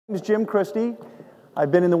My name is Jim Christie.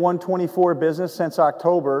 I've been in the One24 business since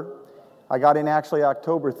October. I got in actually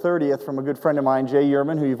October 30th from a good friend of mine, Jay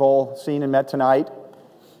Yerman, who you've all seen and met tonight.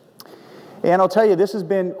 And I'll tell you, this has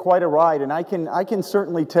been quite a ride, and I can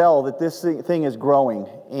certainly tell that this thing is growing.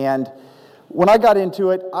 And when I got into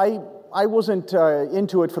it, I wasn't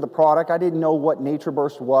into it for the product. I didn't know what Nature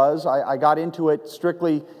Burst was. I got into it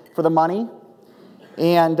strictly for the money.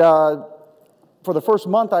 And for the first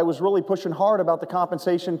month, I was really pushing hard about the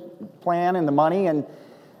compensation plan and the money, and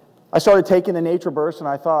I started taking the Nature Burst, and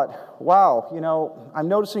I thought, wow, you know, I'm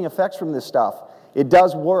noticing effects from this stuff. It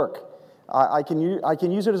does work. I can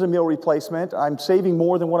use it as a meal replacement. I'm saving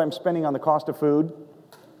more than what I'm spending on the cost of food,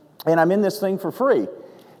 and I'm in this thing for free.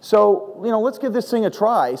 So, you know, let's give this thing a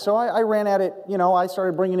try. So I ran at it, you know, I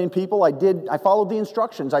started bringing in people. I followed the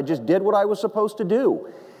instructions. I just did what I was supposed to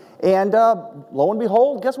do. And lo and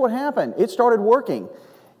behold, guess what happened? It started working.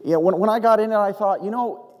 You know, when I got in it, I thought, you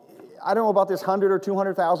know, I don't know about this $100,000 or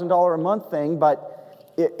 $200,000 a month thing,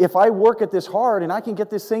 but if I work at this hard and I can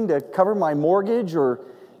get this thing to cover my mortgage or,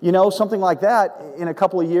 you know, something like that in a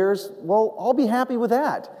couple of years, well, I'll be happy with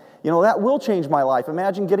that. You know, that will change my life.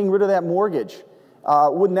 Imagine getting rid of that mortgage.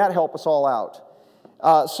 Wouldn't that help us all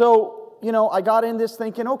out? So, you know, I got in this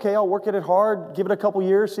thinking, okay, I'll work at it hard, give it a couple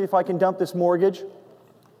years, see if I can dump this mortgage.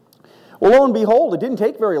 Well, lo and behold, it didn't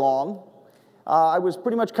take very long. I was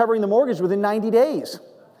pretty much covering the mortgage within 90 days.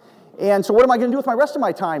 And so what am I going to do with the rest of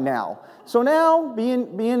my time now? So now,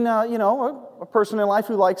 being you know, a person in life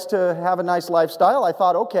who likes to have a nice lifestyle, I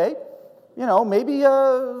thought, okay, you know, maybe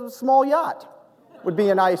a small yacht would be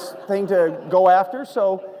a nice thing to go after.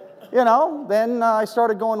 So, you know, then I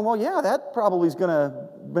started going, well, yeah, that probably is going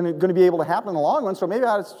to be able to happen in the long run. So maybe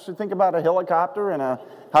I should think about a helicopter and a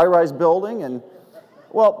high-rise building. And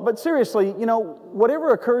well, but seriously, you know,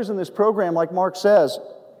 whatever occurs in this program, like Mark says,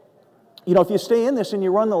 you know, if you stay in this and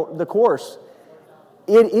you run the course,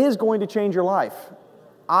 it is going to change your life.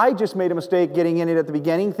 I just made a mistake getting in it at the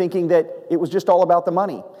beginning, thinking that it was just all about the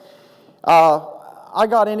money. I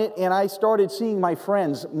got in it and I started seeing my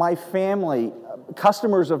friends, my family,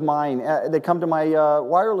 customers of mine that come to my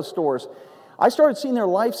wireless stores. I started seeing their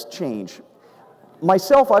lives change.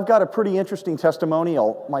 Myself, I've got a pretty interesting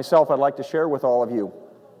testimonial myself I'd like to share with all of you.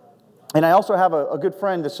 And I also have a good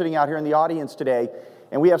friend that's sitting out here in the audience today,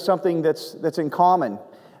 and we have something that's in common.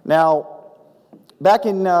 Now, back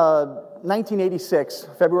in 1986,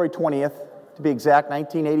 February 20th, to be exact,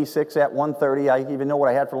 1986 at 1:30, I even know what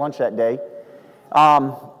I had for lunch that day, I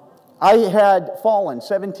had fallen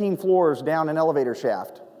 17 floors down an elevator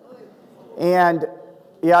shaft. And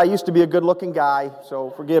yeah, I used to be a good-looking guy, so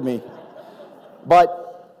forgive me.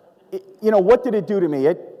 But, you know, what did it do to me?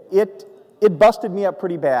 It busted me up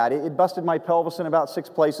pretty bad. It busted my pelvis in about 6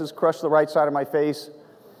 places, crushed the right side of my face.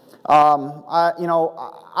 I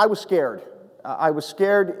was scared. I was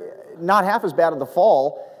scared, not half as bad of the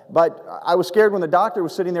fall, but I was scared when the doctor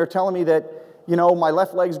was sitting there telling me that, you know, my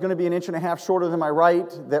left leg is going to be 1.5 inches shorter than my right,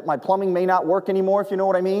 that my plumbing may not work anymore, if you know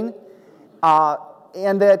what I mean.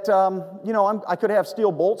 And that, you know, I could have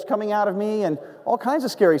steel bolts coming out of me and all kinds of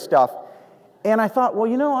scary stuff. And I thought, well,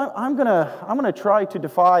 you know, I'm gonna try to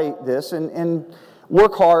defy this and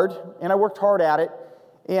work hard, and I worked hard at it.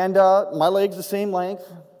 And my leg's the same length,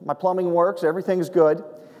 my plumbing works, everything's good.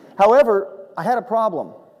 However, I had a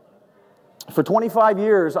problem. For 25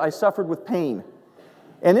 years, I suffered with pain.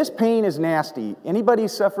 And this pain is nasty. Anybody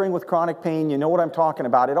suffering with chronic pain, you know what I'm talking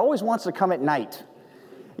about. It always wants to come at night.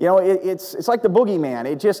 You know, it's like the boogeyman.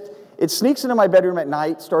 It sneaks into my bedroom at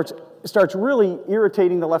night, starts really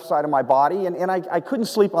irritating the left side of my body, and I couldn't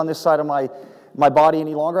sleep on this side of my body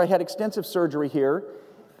any longer. I had extensive surgery here,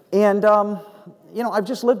 and you know, I've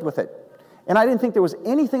just lived with it. And I didn't think there was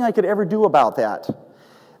anything I could ever do about that.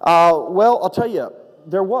 Well, I'll tell you,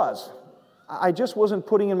 there was. I just wasn't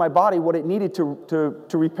putting in my body what it needed to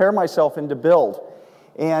repair myself and to build.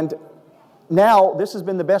 And now, this has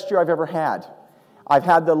been the best year I've ever had. I've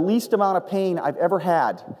had the least amount of pain I've ever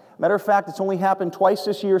had. Matter of fact, it's only happened twice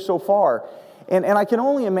this year so far. And I can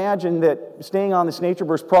only imagine that staying on this Nature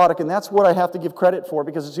Burst product, and that's what I have to give credit for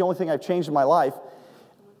because it's the only thing I've changed in my life,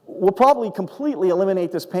 will probably completely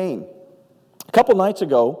eliminate this pain. A couple nights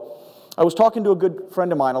ago, I was talking to a good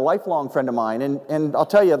friend of mine, a lifelong friend of mine, and I'll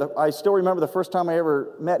tell you, I still remember the first time I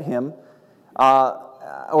ever met him,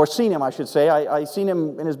 or seen him, I should say. I seen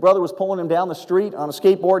him, and his brother was pulling him down the street on a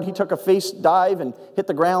skateboard. He took a face dive and hit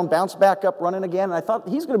the ground, bounced back up, running again, and I thought,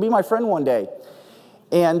 he's going to be my friend one day.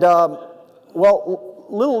 And, well,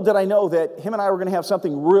 little did I know that him and I were going to have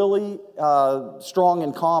something really strong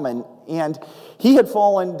in common. And he had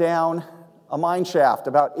fallen down a mine shaft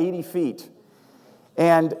about 80 feet.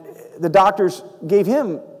 And the doctors gave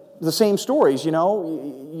him the same stories, you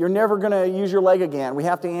know. You're never going to use your leg again. We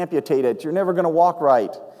have to amputate it. You're never going to walk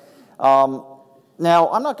right. Now,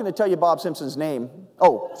 I'm not going to tell you Bob Simpson's name.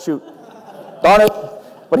 Oh, shoot. Darn it.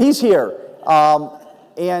 But he's here. I'll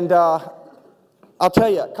tell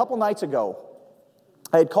you, a couple nights ago,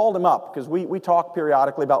 I had called him up because we talk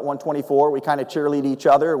periodically about 124. We kind of cheerlead each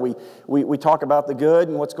other. We talk about the good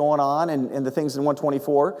and what's going on and the things in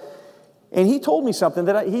 124. And he told me something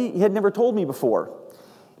that he had never told me before.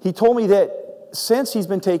 He told me that since he's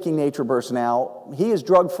been taking Nature Burst now, he is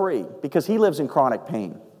drug-free because he lives in chronic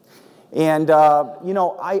pain. And, you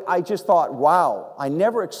know, I just thought, wow, I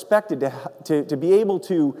never expected to be able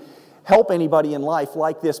to help anybody in life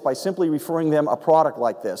like this by simply referring them a product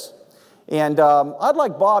like this. And I'd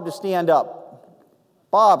like Bob to stand up.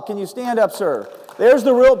 Bob, can you stand up, sir? There's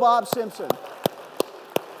the real Bob Simpson.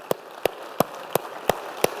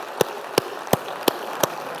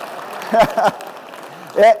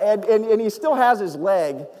 and he still has his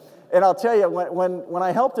leg. And I'll tell you, when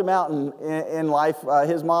I helped him out in life,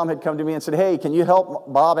 his mom had come to me and said, hey, can you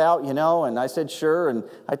help Bob out, you know? And I said, sure. And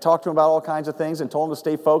I talked to him about all kinds of things and told him to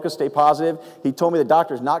stay focused, stay positive. He told me the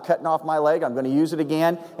doctor's not cutting off my leg. I'm going to use it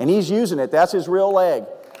again. And he's using it. That's his real leg.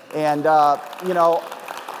 And, you know,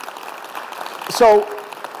 so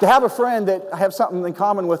to have a friend that I have something in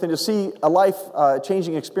common with and to see a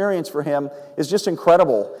life-changing experience for him is just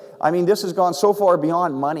incredible. I mean, this has gone so far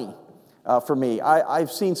beyond money. For me. I've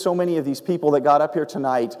seen so many of these people that got up here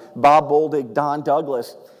tonight, Bob Boldig, Don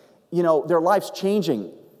Douglas, you know, their life's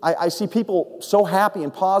changing. I see people so happy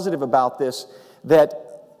and positive about this that,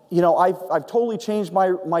 you know, I've totally changed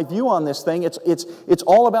my view on this thing. It's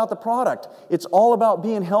all about the product. It's all about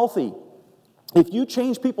being healthy. If you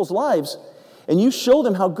change people's lives and you show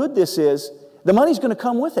them how good this is, the money's going to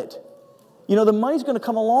come with it. You know, the money's going to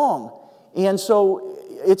come along. And so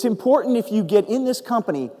it's important if you get in this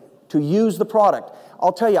company to use the product.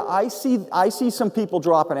 I'll tell you, I see some people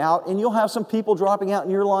dropping out, and you'll have some people dropping out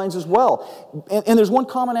in your lines as well. And there's one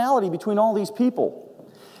commonality between all these people.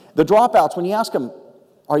 The dropouts, when you ask them,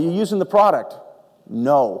 are you using the product?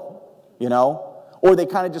 No, you know? Or they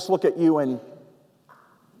kind of just look at you and,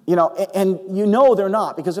 you know, and you know they're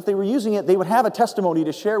not, because if they were using it, they would have a testimony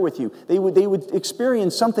to share with you. They would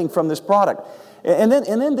experience something from this product. And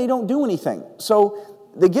then they don't do anything. So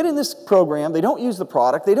they get in this program, they don't use the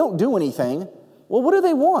product, they don't do anything. Well, what do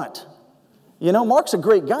they want? You know, Mark's a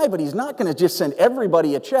great guy, but he's not going to just send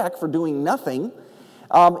everybody a check for doing nothing.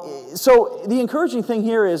 So the encouraging thing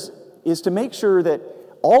here is to make sure that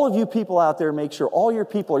all of you people out there, make sure all your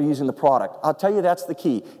people are using the product. I'll tell you, that's the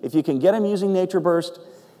key. If you can get them using Nature Burst,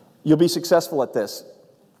 you'll be successful at this.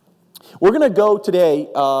 We're going to go today,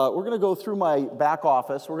 we're going to go through my back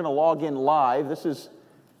office. We're going to log in live. This is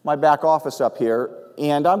my back office up here.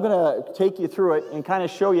 And I'm going to take you through it and kind of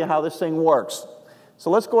show you how this thing works. So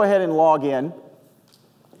let's go ahead and log in.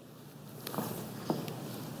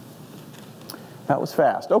 That was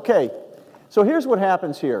fast. Okay, so here's what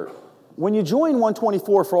happens here. When you join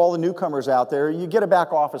 124, for all the newcomers out there, you get a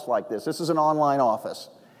back office like this. This is an online office.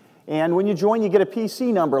 And when you join, you get a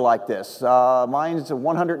PC number like this. Mine's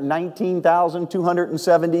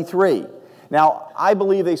 119,273. Now, I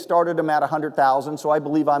believe they started them at 100,000, so I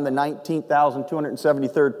believe I'm the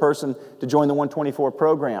 19,273rd person to join the 124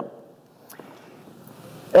 program.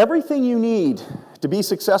 Everything you need to be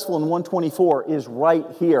successful in 124 is right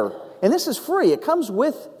here. And this is free. It comes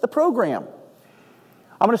with the program.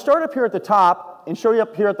 I'm going to start up here at the top and show you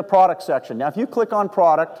up here at the product section. Now, if you click on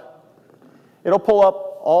product, it'll pull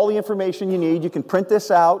up all the information you need. You can print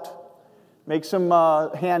this out, make some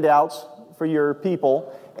handouts for your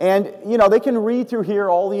people. And, you know, they can read through here.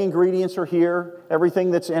 All the ingredients are here, everything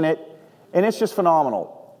that's in it, and it's just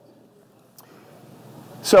phenomenal.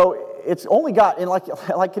 So it's only got, and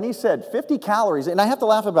like Kenny said, 50 calories. And I have to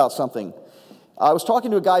laugh about something. I was talking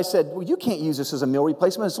to a guy who said, well, you can't use this as a meal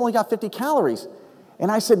replacement. It's only got 50 calories. And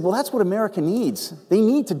I said, well, that's what America needs. They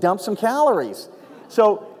need to dump some calories.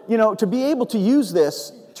 So, you know, to be able to use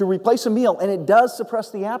this to replace a meal, and it does suppress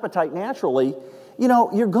the appetite naturally, you know,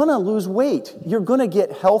 you're going to lose weight. You're going to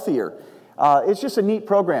get healthier. It's just a neat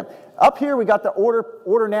program. Up here, we got the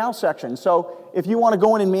order now section. So if you want to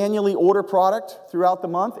go in and manually order product throughout the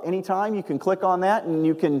month, anytime, you can click on that and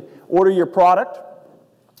you can order your product.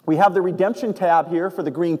 We have the redemption tab here for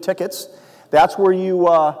the green tickets. That's where you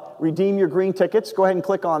redeem your green tickets. Go ahead and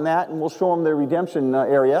click on that, and we'll show them the redemption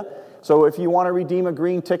area. So if you want to redeem a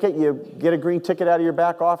green ticket, you get a green ticket out of your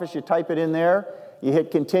back office, you type it in there, you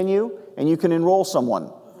hit continue, and you can enroll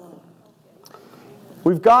someone.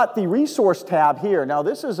 We've got the resource tab here. Now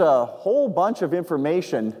this is a whole bunch of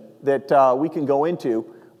information that we can go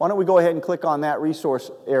into. Why don't we go ahead and click on that resource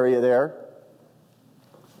area there.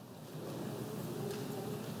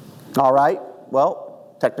 All right,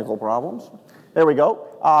 well, technical problems. There we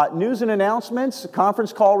go. News and announcements,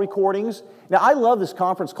 conference call recordings. Now, I love this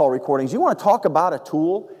conference call recordings. You want to talk about a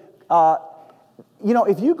tool? You know,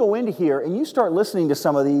 if you go into here and you start listening to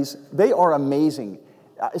some of these, they are amazing.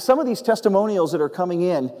 Some of these testimonials that are coming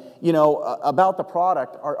in, you know, about the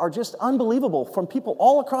product are just unbelievable from people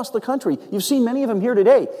all across the country. You've seen many of them here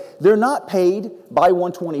today. They're not paid by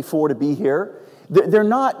 124 to be here. They're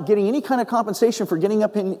not getting any kind of compensation for getting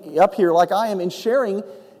up here like I am and sharing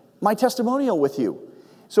my testimonial with you.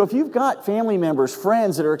 So if you've got family members,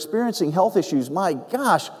 friends that are experiencing health issues, my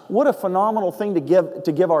gosh, what a phenomenal thing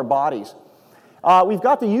to give our bodies. We've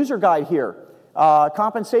got the user guide here,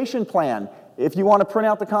 compensation plan. If you want to print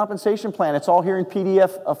out the compensation plan, it's all here in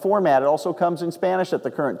PDF format. It also comes in Spanish at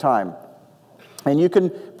the current time. And you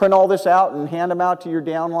can print all this out and hand them out to your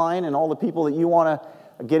downline and all the people that you want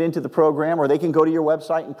to get into the program, or they can go to your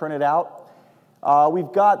website and print it out.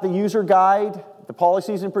 We've got the user guide, the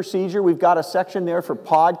policies and procedure. We've got a section there for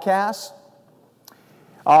podcasts.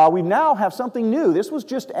 We now have something new. This was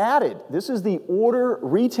just added. This is the order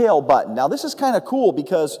retail button. Now this is kind of cool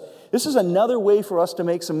because this is another way for us to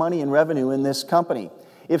make some money and revenue in this company.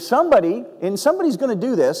 If somebody, and somebody's going to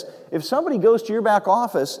do this, if somebody goes to your back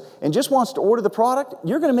office and just wants to order the product,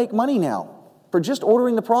 you're going to make money now for just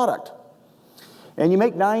ordering the product. And you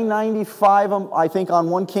make $9.95, I think, on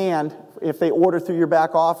one can if they order through your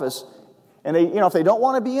back office. And they, you know, if they don't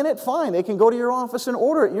want to be in it, fine. They can go to your office and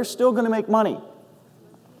order it. You're still going to make money.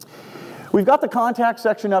 We've got the contact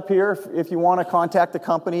section up here. If you want to contact the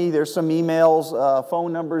company, there's some emails,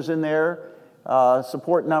 phone numbers in there,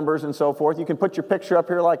 support numbers, and so forth. You can put your picture up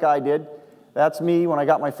here like I did. That's me when I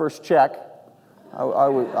got my first check.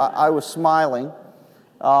 I was smiling.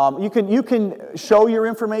 You can show your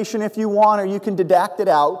information if you want, or you can deduct it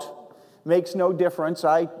out. Makes no difference.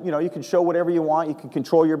 You can show whatever you want. You can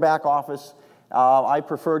control your back office. I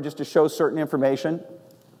prefer just to show certain information.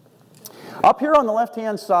 Up here on the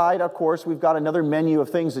left-hand side, of course, we've got another menu of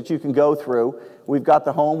things that you can go through. We've got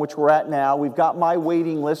the home, which we're at now. We've got my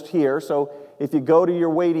waiting list here. So if you go to your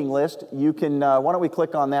waiting list, you can, why don't we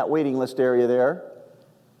click on that waiting list area there.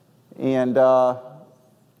 And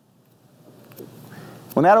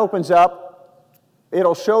when that opens up,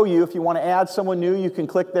 it'll show you if you want to add someone new, you can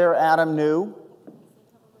click there, add them new.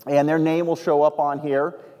 And their name will show up on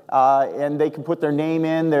here. And they can put their name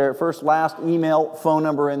in, their first, last, email, phone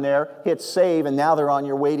number in there, hit save, and now they're on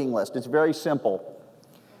your waiting list. It's very simple.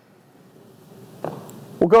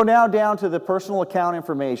 We'll go now down to the personal account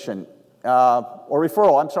information, or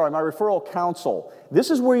referral, I'm sorry, my referral council.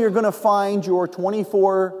 This is where you're going to find your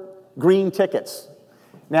 24 green tickets.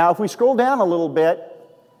 Now, if we scroll down a little bit,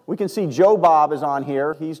 we can see Joe Bob is on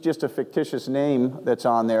here. He's just a fictitious name that's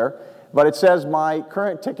on there. But it says my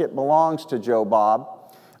current ticket belongs to Joe Bob.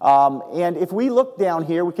 And if we look down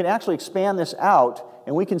here, we can actually expand this out,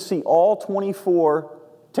 and we can see all 24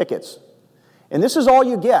 tickets. And this is all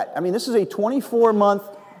you get. I mean, this is a 24-month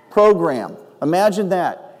program. Imagine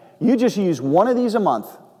that. You just use one of these a month.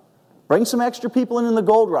 Bring some extra people in the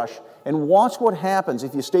gold rush, and watch what happens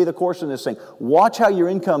if you stay the course in this thing. Watch how your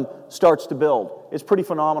income starts to build. It's pretty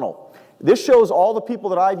phenomenal. This shows all the people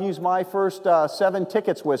that I've used my first 7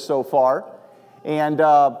 tickets with so far. And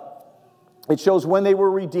it shows when they were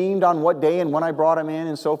redeemed, on what day, and when I brought them in,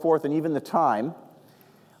 and so forth, and even the time.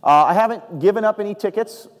 I haven't given up any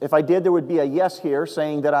tickets. If I did, there would be a yes here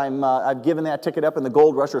saying that I've given that ticket up in the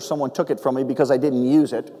gold rush, or someone took it from me because I didn't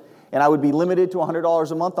use it. And I would be limited to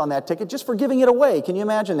 $100 a month on that ticket just for giving it away. Can you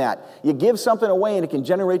imagine that? You give something away and it can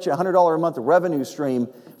generate you a $100 a month revenue stream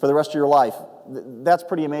for the rest of your life. That's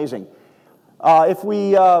pretty amazing. If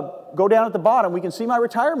we go down at the bottom, we can see my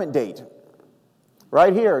retirement date.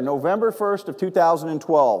 Right here, November 1st of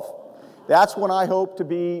 2012. That's when I hope to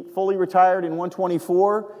be fully retired in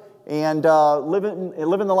 124 and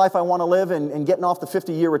living the life I want to live, and getting off the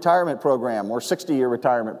 50-year retirement program or 60-year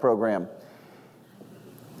retirement program.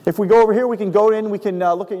 If we go over here, we can go in, we can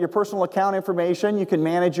look at your personal account information. You can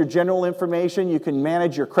manage your general information. You can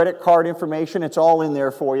manage your credit card information. It's all in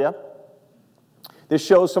there for you. This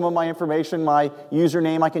shows some of my information, my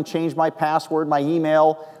username. I can change my password, my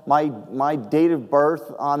email, my date of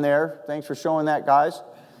birth on there. Thanks for showing that, guys.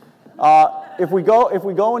 If we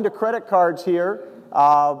go into credit cards here,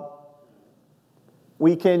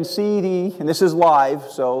 we can see and this is live,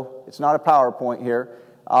 so it's not a PowerPoint here.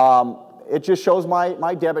 It just shows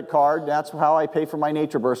my debit card. That's how I pay for my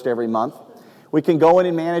Nature Burst every month. We can go in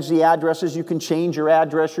and manage the addresses. You can change your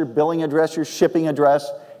address, your billing address, your shipping address.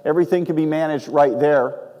 Everything can be managed right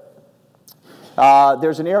there.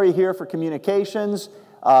 There's an area here for communications,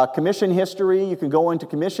 commission history. You can go into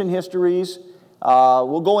commission histories.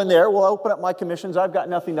 We'll go in there. We'll open up my commissions. I've got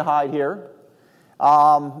nothing to hide here.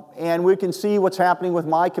 And we can see what's happening with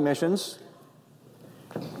my commissions,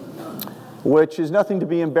 which is nothing to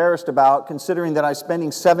be embarrassed about, considering that I'm spending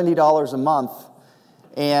 $70 a month,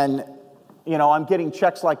 and you know, I'm getting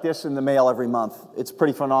checks like this in the mail every month. It's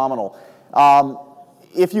pretty phenomenal.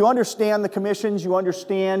 If you understand the commissions, you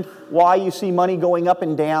understand why you see money going up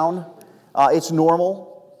and down. It's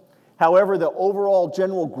normal. However, the overall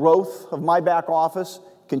general growth of my back office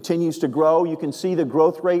continues to grow. You can see the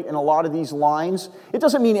growth rate in a lot of these lines. It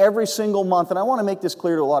doesn't mean every single month, and I want to make this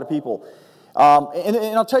clear to a lot of people.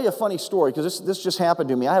 And I'll tell you a funny story, because this just happened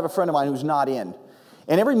to me. I have a friend of mine who's not in.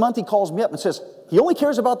 And every month he calls me up and says, he only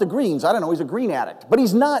cares about the greens. I don't know, he's a green addict. But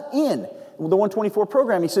he's not in the 124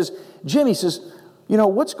 program. He says, Jim, he says, you know,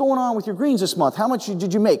 what's going on with your greens this month? How much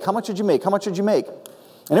did you make? How much did you make? How much did you make?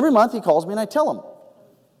 And every month he calls me and I tell him.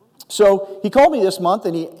 So he called me this month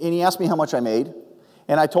and he asked me how much I made.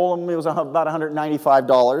 And I told him it was about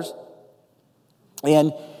 $195.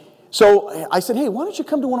 And so I said, hey, why don't you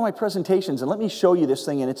come to one of my presentations and let me show you this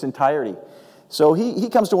thing in its entirety. So he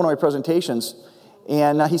comes to one of my presentations,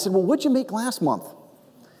 and he said, well, what'd you make last month?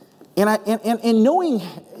 And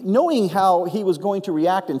knowing how he was going to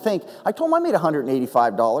react and think, I told him I made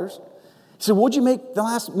 $185. He said, what'd you make the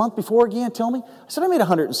last month before again? Tell me. I said, I made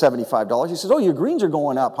 $175. He said, oh, your greens are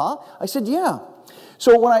going up, huh? I said, yeah.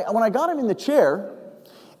 So when I got him in the chair,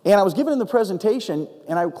 and I was giving him the presentation,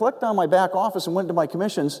 and I collected on my back office and went to my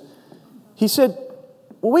commissions, he said,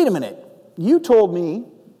 well, wait a minute. You told me,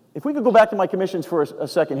 if we could go back to my commissions for a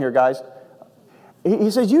second here, guys.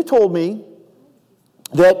 He says, you told me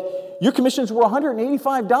that your commissions were $185,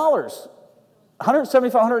 $175,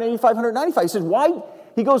 $185, $195. He said, why?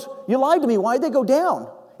 He goes, you lied to me. Why'd they go down?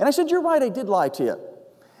 And I said, you're right, I did lie to you.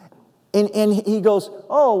 And he goes,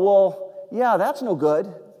 oh, well, yeah, that's no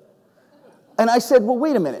good. And I said, well,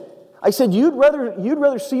 wait a minute. I said, you'd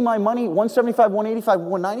rather see my money 175, 185,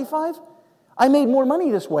 195? I made more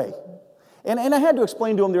money this way. And I had to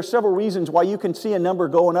explain to him there's several reasons why you can see a number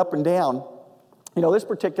going up and down. You know, this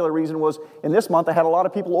particular reason was, in this month, I had a lot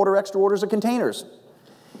of people order extra orders of containers.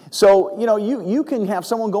 So, you know, you can have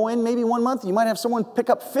someone go in maybe one month, you might have someone pick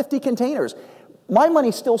up 50 containers. My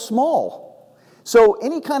money's still small. So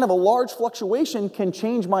any kind of a large fluctuation can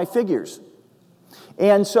change my figures.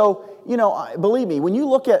 And so, you know, believe me, when you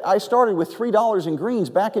look at, I started with $3 in greens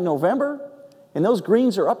back in November, and those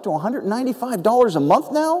greens are up to $195 a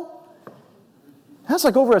month now. That's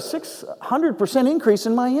like over a 600% increase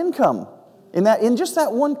in my income in just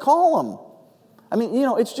that one column. I mean, you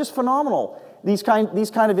know, it's just phenomenal, these kind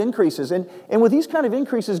of increases. And with these kind of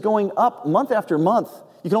increases going up month after month,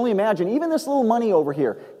 you can only imagine, even this little money over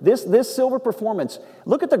here, this silver performance,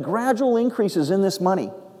 look at the gradual increases in this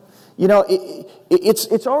money. You know,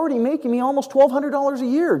 it's already making me almost $1,200 a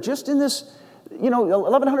year just in this, you know,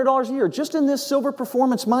 $1,100 a year just in this silver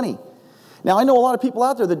performance money. Now, I know a lot of people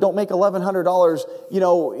out there that don't make $1,100, you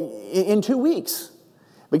know, in 2 weeks.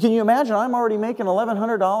 But can you imagine, I'm already making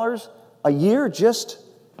 $1,100 a year just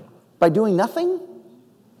by doing nothing?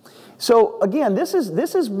 So again, this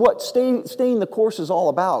is what staying the course is all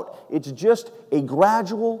about. It's just a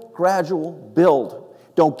gradual build.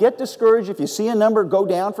 Don't get discouraged if you see a number go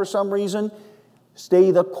down for some reason.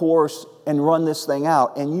 Stay the course and run this thing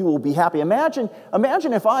out, and you will be happy. Imagine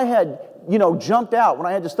if I had, you know, jumped out when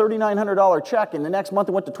I had this $3,900 check, and the next month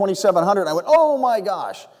it went to $2,700, and I went, oh my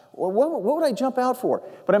gosh, what would I jump out for?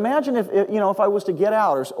 But imagine if, you know, if I was to get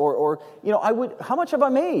out, or you know, how much have I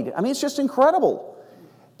made? I mean, it's just incredible.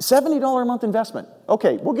 $70 a month investment.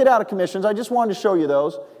 Okay, we'll get out of commissions. I just wanted to show you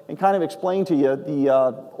those and kind of explain to you the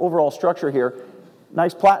overall structure here.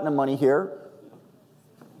 Nice platinum money here.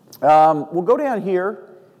 We'll go down here,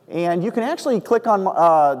 and you can actually click on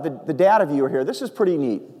the data viewer here. This is pretty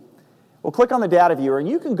neat. We'll click on the data viewer, and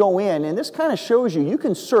you can go in, and this kind of shows you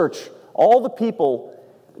can search all the people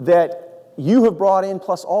that you have brought in,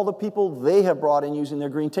 plus all the people they have brought in using their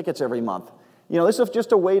green tickets every month. You know, this is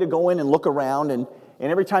just a way to go in and look around, and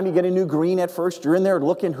every time you get a new green at first, you're in there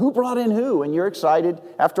looking, who brought in who, and you're excited.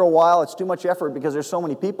 After a while, it's too much effort because there's so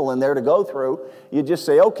many people in there to go through. You just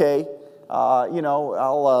say, okay, you know,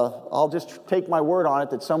 I'll just take my word on it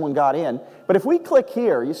that someone got in. But if we click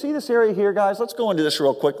here, you see this area here, guys? Let's go into this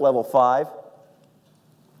real quick, level 5.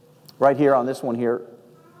 Right here on this one here.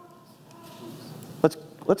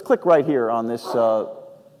 Let's click right here on this,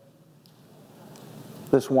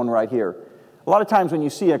 this one right here. A lot of times when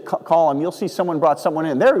you see a column, you'll see someone brought someone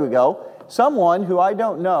in. There we go. Someone who I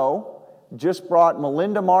don't know just brought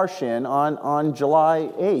Melinda Marsh in on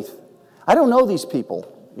July 8th. I don't know these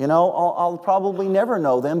people. You know, I'll probably never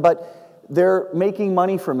know them, but they're making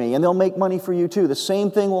money for me, and they'll make money for you too. The same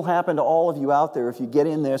thing will happen to all of you out there if you get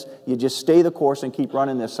in this. You just stay the course and keep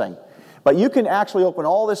running this thing. But you can actually open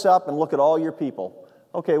all this up and look at all your people.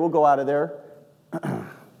 Okay, we'll go out of there.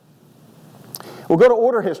 We'll go to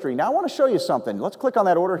order history. Now I want to show you something. Let's click on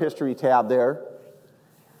that order history tab there.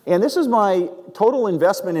 And this is my total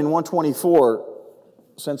investment in One24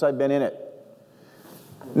 since I've been in it.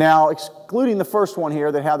 Now, excluding the first one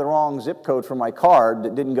here that had the wrong zip code for my card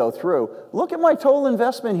that didn't go through, look at my total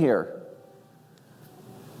investment here.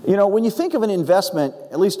 You know, when you think of an investment,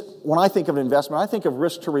 at least when I think of an investment, I think of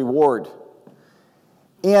risk to reward.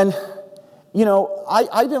 And, you know,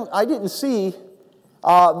 I didn't see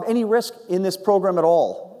any risk in this program at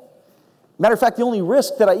all. Matter of fact, the only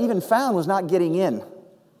risk that I even found was not getting in.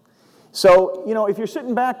 So, you know, if you're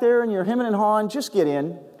sitting back there and you're hemming and hawing, just get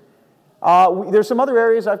in. There's some other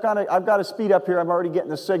areas I've got to speed up here. I'm already getting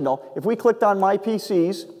the signal. If we clicked on My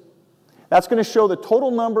PCs, that's going to show the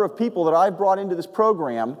total number of people that I've brought into this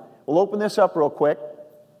program. We'll open this up real quick.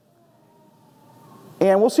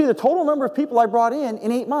 And we'll see the total number of people I brought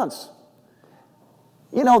in 8 months.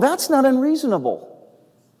 You know, that's not unreasonable.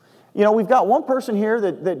 You know, we've got one person here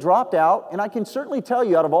that dropped out, and I can certainly tell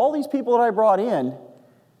you, out of all these people that I brought in,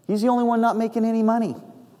 he's the only one not making any money.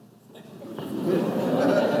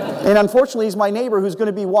 And unfortunately, he's my neighbor who's going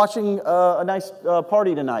to be watching a nice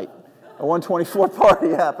party tonight, a One24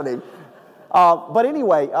 party happening. But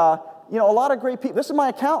anyway, you know, a lot of great people. This is my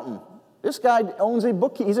accountant. This guy owns a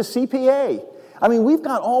bookkeeper. He's a CPA. I mean, we've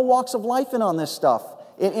got all walks of life in on this stuff.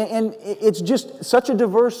 And it's just such a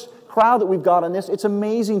diverse crowd that we've got on this. It's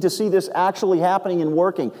amazing to see this actually happening and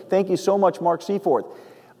working. Thank you so much, Mark Seaforth.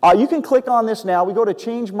 You can click on this now. We go to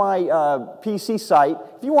change my PC site.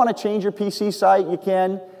 If you want to change your PC site, you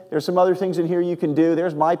can. There's some other things in here you can do.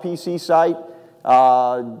 There's my PC site,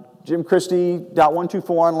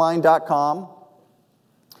 jimchristie.124online.com.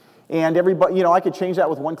 And everybody, you know, I could change that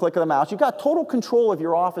with one click of the mouse. You've got total control of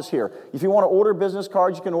your office here. If you want to order business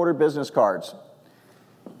cards, you can order business cards.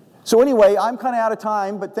 So anyway, I'm kind of out of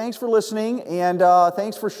time, but thanks for listening, and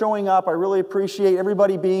thanks for showing up. I really appreciate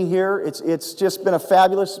everybody being here. It's just been a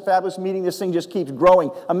fabulous, fabulous meeting. This thing just keeps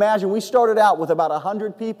growing. Imagine, we started out with about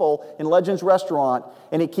 100 people in Legends Restaurant,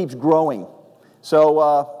 and it keeps growing.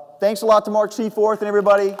 So thanks a lot to Mark Seaforth and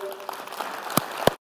everybody.